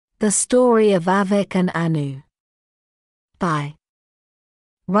The Story of Avik and Anu by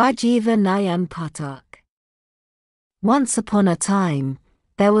Rajiva Nayan Pathak. Once upon a time,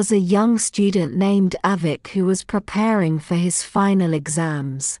 there was a young student named Avik who was preparing for his final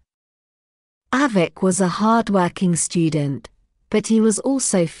exams. Avik was a hard-working student, but he was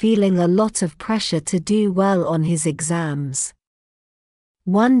also feeling a lot of pressure to do well on his exams.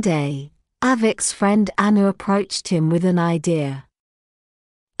 One day, Avik's friend Anu approached him with an idea.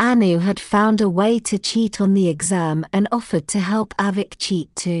 Anu had found a way to cheat on the exam and offered to help Avik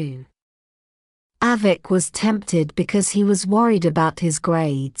cheat too. Avik was tempted because he was worried about his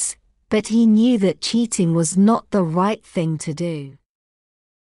grades, but he knew that cheating was not the right thing to do.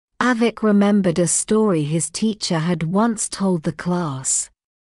 Avik remembered a story his teacher had once told the class.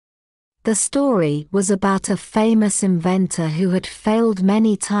 The story was about a famous inventor who had failed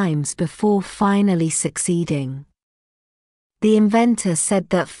many times before finally succeeding. The inventor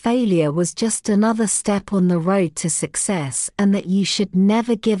said that failure was just another step on the road to success and that you should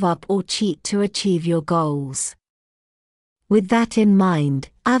never give up or cheat to achieve your goals. With that in mind,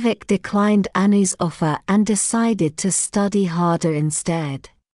 Avik declined Anu's offer and decided to study harder instead.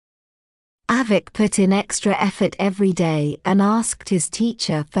 Avik put in extra effort every day and asked his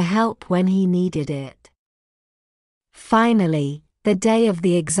teacher for help when he needed it. Finally, the day of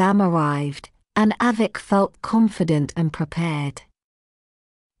the exam arrived, and Avik felt confident and prepared.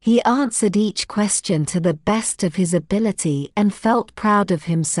 He answered each question to the best of his ability and felt proud of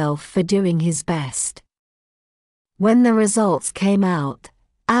himself for doing his best. When the results came out,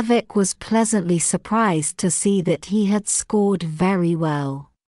 Avik was pleasantly surprised to see that he had scored very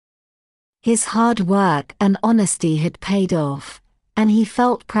well. His hard work and honesty had paid off, and he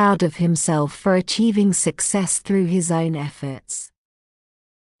felt proud of himself for achieving success through his own efforts.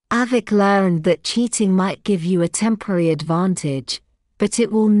 Avik learned that cheating might give you a temporary advantage, but it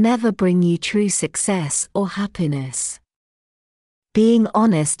will never bring you true success or happiness. Being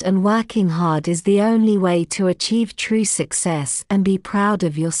honest and working hard is the only way to achieve true success and be proud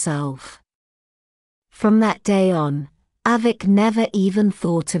of yourself. From that day on, Avik never even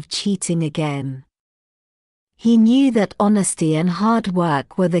thought of cheating again. He knew that honesty and hard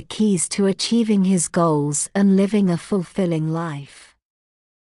work were the keys to achieving his goals and living a fulfilling life.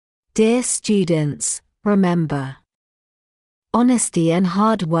 Dear students, remember, honesty and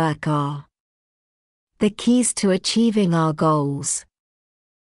hard work are the keys to achieving our goals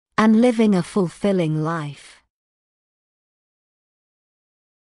and living a fulfilling life.